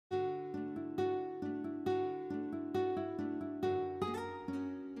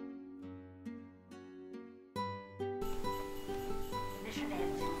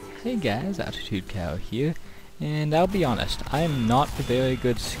Hey guys, Altitudecow here, and I'll be honest, I am not a very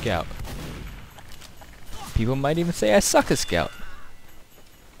good scout. People might even say I suck as scout.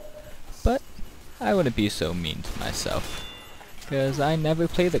 But I wouldn't be so mean to myself, because I never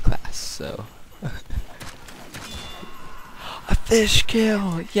play the class, so... A fish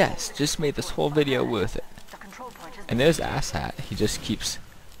kill! Yes, just made this whole video worth it. And there's Asshat, he just keeps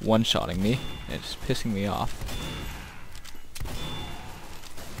one-shotting me, and it's pissing me off.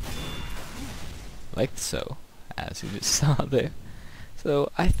 Like so, as you just saw there.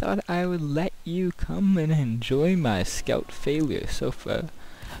 So I thought I would let you come and enjoy my scout failure so far.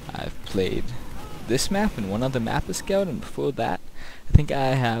 I've played this map and one other map as scout, and before that I think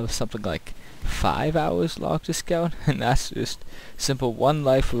I have something like 5 hours logged to scout, and that's just simple one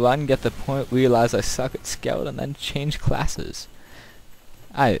life run, get the point, realize I suck at scout, and then change classes.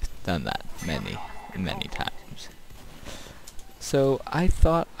 I've done that many times. So I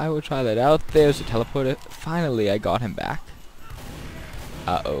thought I would try that out. There's a teleporter. Finally I got him back.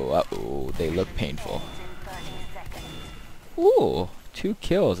 Uh-oh, they look painful. Ooh, 2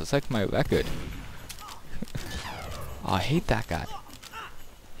 kills, it's like my record. Oh, I hate that guy.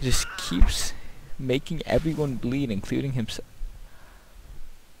 He just keeps making everyone bleed, including himself.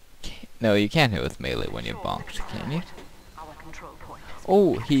 No, you can't hit with melee when you're bonked, can you?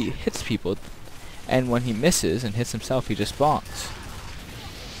 Oh, he hits people, and when he misses and hits himself, he just bonks.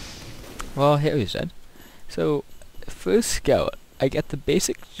 Well, here he's dead. So, first scout, I get the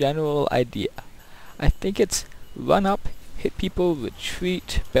basic general idea. I think it's run up, hit people,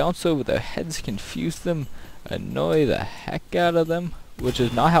 retreat, bounce over their heads, confuse them, annoy the heck out of them, which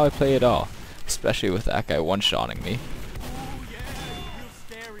is not how I play at all, especially with that guy one-shotting me.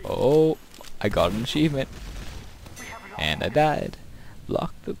 Oh, I got an achievement. And I died.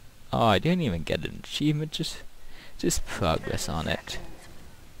 Block the... Oh, I didn't even get an achievement, just progress on it.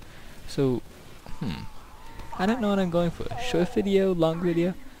 So, I don't know what I'm going for. Short video, long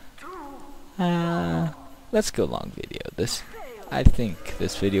video? Let's go long video. I think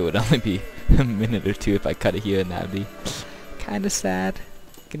this video would only be a minute or 2 if I cut it here, and that would be kinda sad,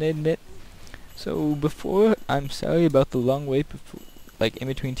 gonna admit. So before, I'm sorry about the long wait before, like in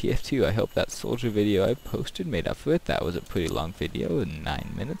between TF2. I hope that soldier video I posted made up for it. That was a pretty long video, in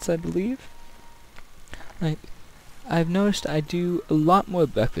 9 minutes I believe. Like, I've noticed I do a lot more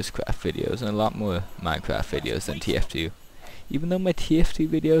breakfast craft videos and a lot more Minecraft videos than TF2. Even though my TF2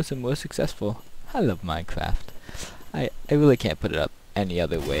 videos are more successful, I love Minecraft. I really can't put it up any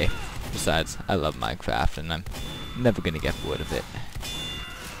other way. Besides, I love Minecraft and I'm never gonna get bored of it.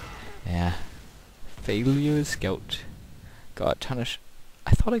 Yeah. Failure scout. Got a ton of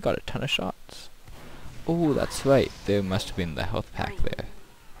I thought I got a ton of shots. Oh, that's right. There must have been the health pack there.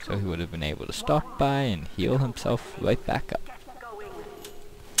 So he would have been able to stop by and heal himself right back up.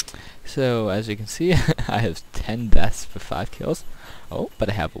 So, as you can see, I have 10 deaths for 5 kills. Oh, but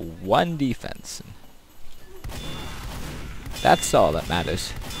I have 1 defense. That's all that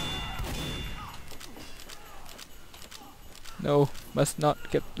matters. No, must not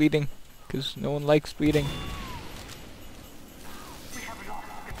get bleeding, because no one likes bleeding.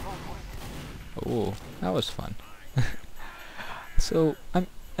 Oh, that was fun. So, I'm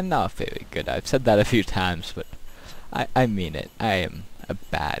not very good. I've said that a few times, but I mean it. I am a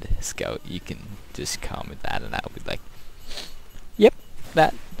bad scout. You can just call me that and I'll be like, yep,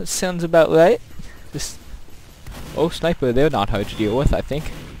 that sounds about right. Oh, sniper, they're not hard to deal with, I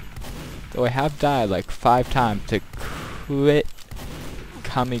think. Though I have died like 5 times to crit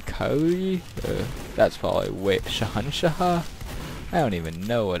kamikari. That's probably wait, shahanshaha. I don't even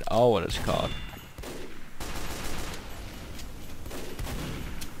know at all what it's called.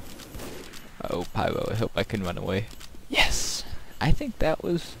 Oh, Pyro, I hope I can run away. Yes! I think that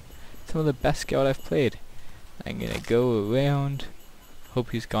was some of the best scout I've played. I'm gonna go around,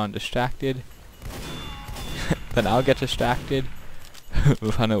 hope he's gone distracted. Then I'll get distracted,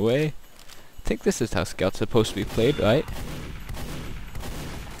 run away. I think this is how scouts are supposed to be played, right?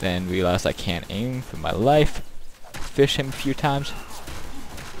 Then realize I can't aim for my life. Fish him a few times.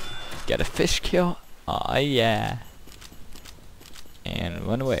 Get a fish kill. Aw, yeah. And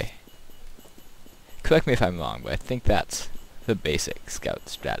run away. Correct me if I'm wrong, but I think that's the basic scout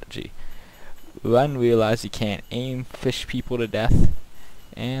strategy. Run, realize you can't aim, fish people to death,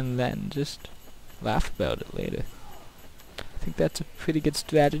 and then just laugh about it later. I think that's a pretty good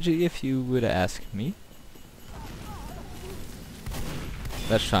strategy if you were to ask me.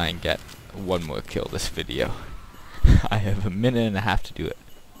 Let's try and get 1 more kill this video. I have a minute and a half to do it.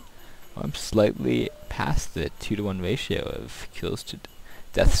 I'm slightly past the 2-to-1 ratio of kills to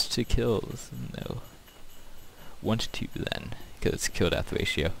deaths to kills. No. 1 to 2 then. because it's kill death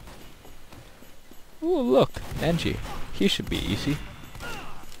ratio. Ooh, look, Nenji. He should be easy.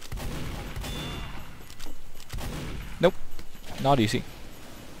 Nope, not easy.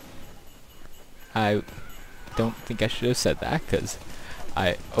 I don't think I should have said that because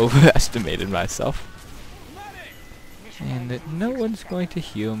I overestimated myself. And no one's going to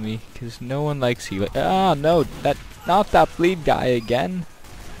heal me because no one likes healing. Ah, no, not that bleed guy again.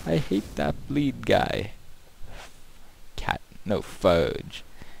 I hate that bleed guy. No, Fudge.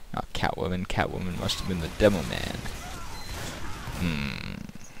 Not Catwoman. Catwoman must have been the Demo Man.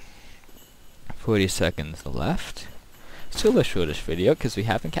 40 seconds left. Still a shortish video because we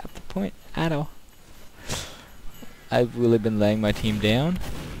haven't capped the point at all. I've really been laying my team down.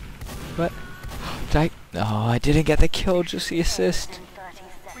 But no, I didn't get the kill, just the assist.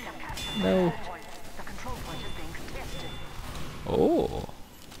 No. Oh.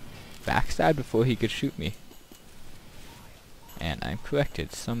 Backstab before he could shoot me. And I'm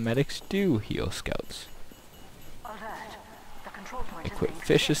corrected. Some medics do heal scouts. Equip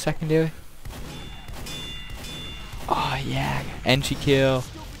fish as secondary. Oh yeah, entry kill.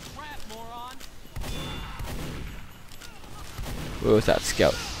 Where was that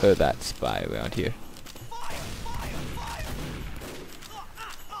scout or that spy around here?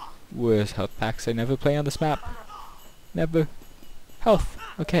 Where's health packs? I never play on this map. Never. Health.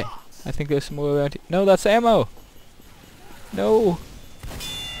 Okay. I think there's some more around here. No, that's ammo. No.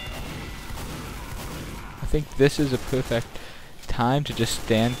 I think this is a perfect time to just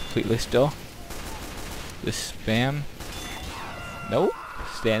stand completely still. Just spam. Nope.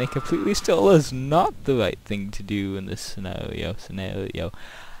 Standing completely still is not the right thing to do in this scenario.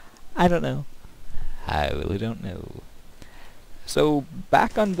 I don't know. I really don't know. So,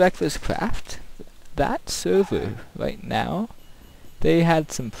 back on Breakfast Craft, that server right now, they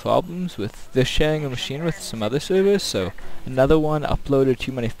had some problems with, they're sharing a machine with some other servers, so another one uploaded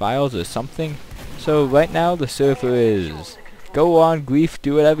too many files or something. So right now the server is, go on grief,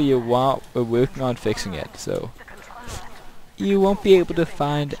 do whatever you want, we're working on fixing it. So you won't be able to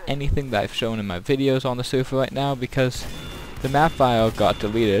find anything that I've shown in my videos on the server right now because the map file got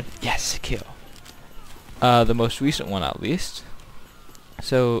deleted. Yes, kill. The most recent one at least.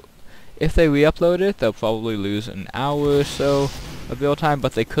 So if they re-upload it, they'll probably lose an hour or so of build time,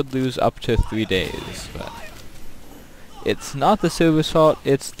 but they could lose up to 3 days. But it's not the server's fault,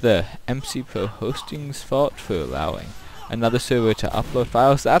 it's the MC Pro Hosting's fault for allowing another server to upload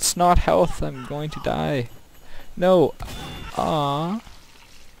files. That's not health, I'm going to die. No. Aww.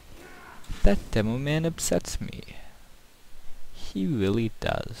 That Demo Man upsets me. He really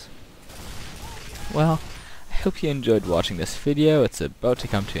does. Well, I hope you enjoyed watching this video. It's about to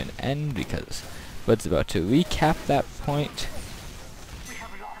come to an end because Bud's about to recap that point.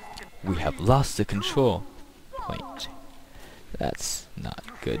 We have lost the control point. That's not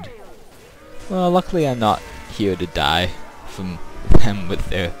good. Well, luckily I'm not here to die from them with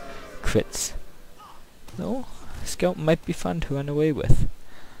their crits. Though, Scout might be fun to run away with.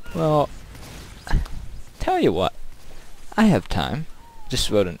 Well, tell you what, I have time. Just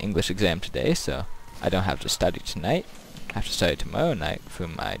wrote an English exam today, so I don't have to study tonight. I have to study tomorrow night for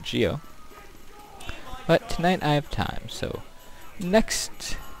my Geo. But tonight I have time, so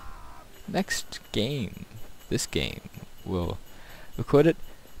next game, this game, we'll record it.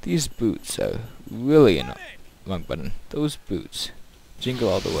 These boots are really annoying. Wrong button. Those boots jingle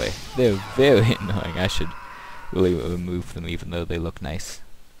all the way. They're very annoying. I should really remove them even though they look nice.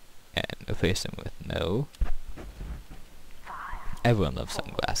 And replace them with no. Everyone loves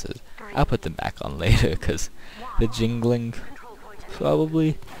sunglasses. I'll put them back on later because the jingling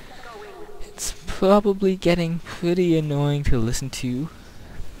it's probably getting pretty annoying to listen to.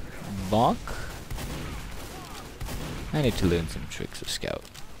 Bonk. I need to learn some tricks of Scout.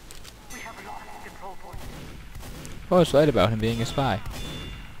 I was right about him being a spy.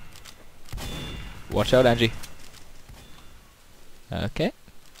 Watch out, Angie. Okay.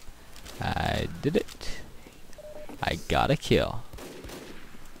 I did it. I got a kill.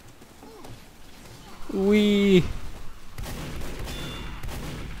 Wee.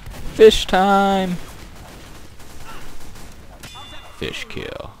 Fish time. Fish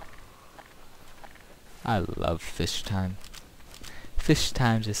kill. I love fish time. Fish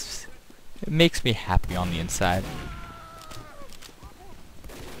time just, it makes me happy on the inside.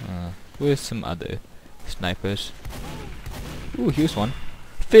 Where's some other snipers? Ooh, here's one.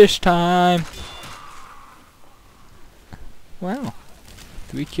 Fish time! Wow.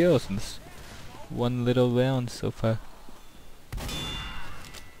 3 kills in this one little round so far.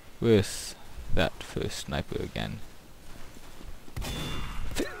 Where's that first sniper again?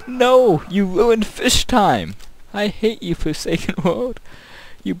 No! You ruined fish time! I hate you, Forsaken World.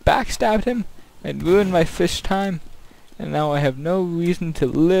 You backstabbed him and ruined my fish time, and now I have no reason to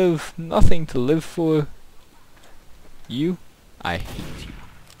live, nothing to live for. You, I hate you.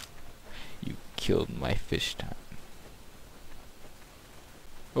 You killed my fish time.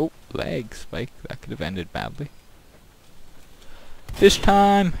 Oh, lag spike. That could have ended badly. Fish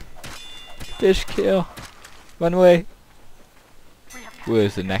time! Fish kill! Run away! Where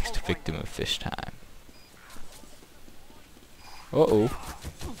is the next victim of fish time? Uh-oh.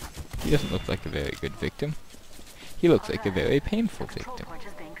 He doesn't look like a very good victim. He looks like a very painful victim.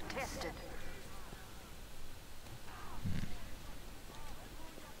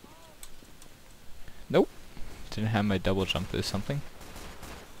 Nope. Didn't have my double jump or something.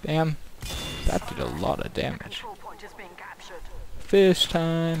 Bam. That did a lot of damage. Fish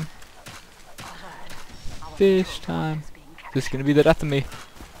time. Fish time. This is gonna be the death of me.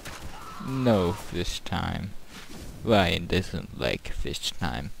 No fish time. Ryan doesn't like fish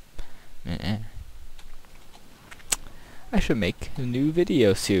time. I should make a new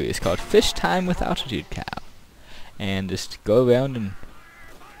video series called Fish Time with Altitudecow. And just go around and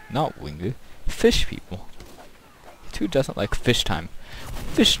not winger, fish people. Who doesn't like fish time?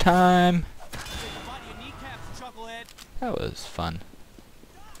 Fish time! That was fun.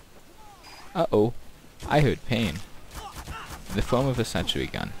 Uh-oh. I heard pain. In the form of a sentry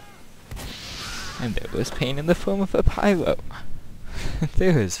gun. And there was pain in the form of a pyro.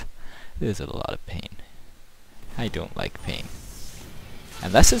 There's a lot of pain. I don't like pain.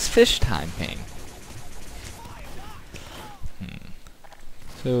 Unless it's fish time pain.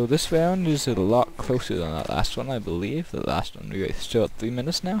 So this round is a lot closer than that last one, I believe. The last one we were still at 3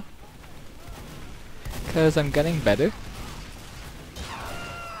 minutes now. Because I'm getting better.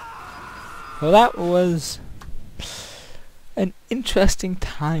 Well, that was an interesting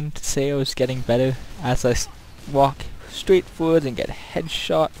time to say I was getting better as I walk straight forward and get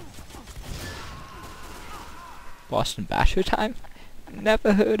headshot. Boston Basher time?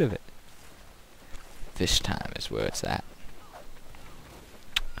 Never heard of it. Fish time is where it's at.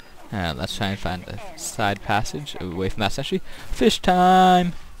 Let's try and find a side passage away from that sentry. Fish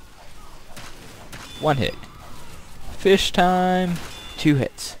time! 1 hit. Fish time! 2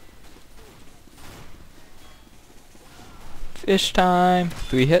 hits. Fish time!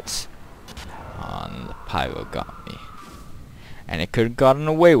 3 hits. And the pyro got me. And it could have gotten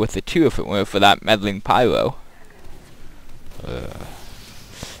away with it too if it weren't for that meddling pyro.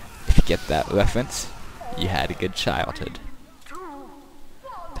 If you get that reference, you had a good childhood.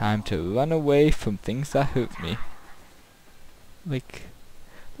 Time to run away from things that hurt me.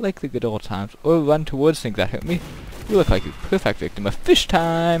 Like the good old times. Or run towards things that hurt me. You look like a perfect victim of fish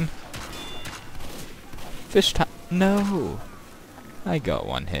time! Fish time! No! I got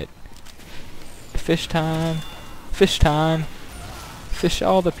 1 hit. Fish time! Fish time! Fish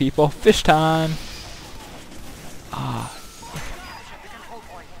all the people! Fish time! Ah.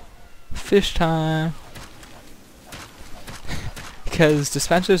 Fish time! Because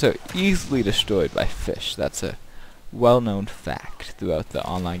dispensers are easily destroyed by fish. That's a well-known fact throughout the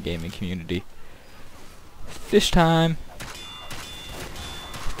online gaming community. Fish time!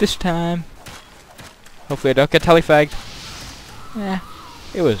 Fish time! Hopefully I don't get telefragged.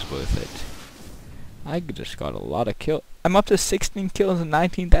 It was worth it. I just got a lot of kills. I'm up to 16 kills and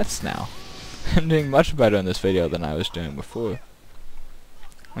 19 deaths now. I'm doing much better in this video than I was doing before.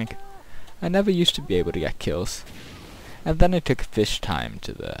 Like, I never used to be able to get kills. And then I took fish time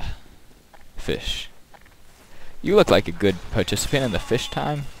to the fish. You look like a good participant in the fish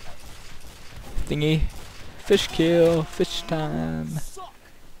time thingy. Fish kill, fish time.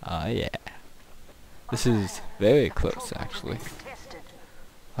 Ah, yeah. This is very close, actually.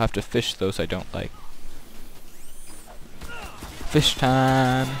 I'll have to fish those I don't like. Fish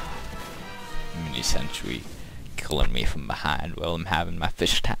time. Mini sentry killing me from behind while I'm having my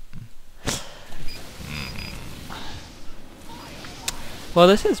fish time. Well,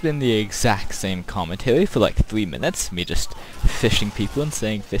 this has been the exact same commentary for like 3 minutes, me just fishing people and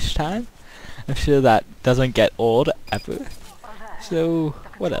saying fish time. I'm sure that doesn't get old ever. So,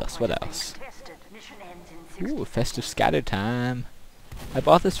 what else? Ooh, festive scatter time. I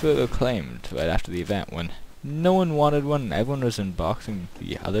bought this for Acclaimed right after the event when no one wanted one and everyone was unboxing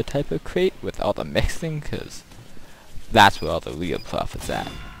the other type of crate with all the mixing, because that's where all the real profit's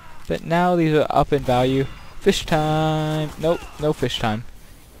at. But now these are up in value. Fish time! Nope, no fish time.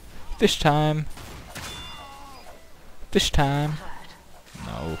 Fish time! Fish time!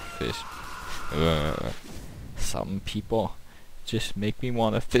 No fish. Some people just make me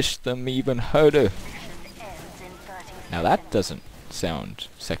want to fish them even harder. Now that doesn't sound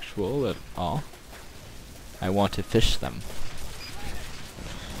sexual at all. I want to fish them.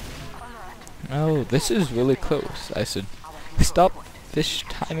 Oh, this is really close. I should stop fish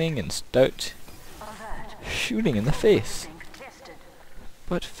timing and start shooting in the face.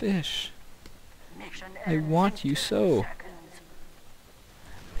 But fish, I want you so.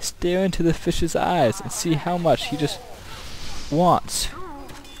 Stare into the fish's eyes and see how much he just wants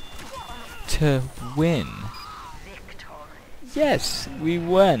to win. Yes, we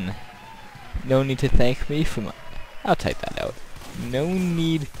won. No need to thank me for my... I'll type that out. No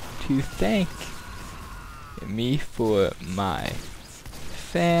need to thank me for my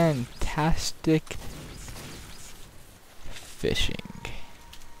fantastic fishing.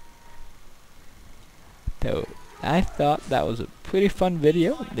 Though I thought that was a pretty fun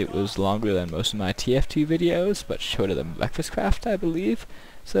video. It was longer than most of my TF2 videos, but shorter than Breakfast Craft, I believe.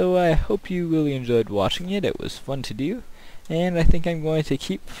 So I hope you really enjoyed watching it. It was fun to do. And I think I'm going to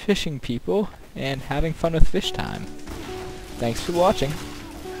keep fishing people and having fun with fish time. Thanks for watching.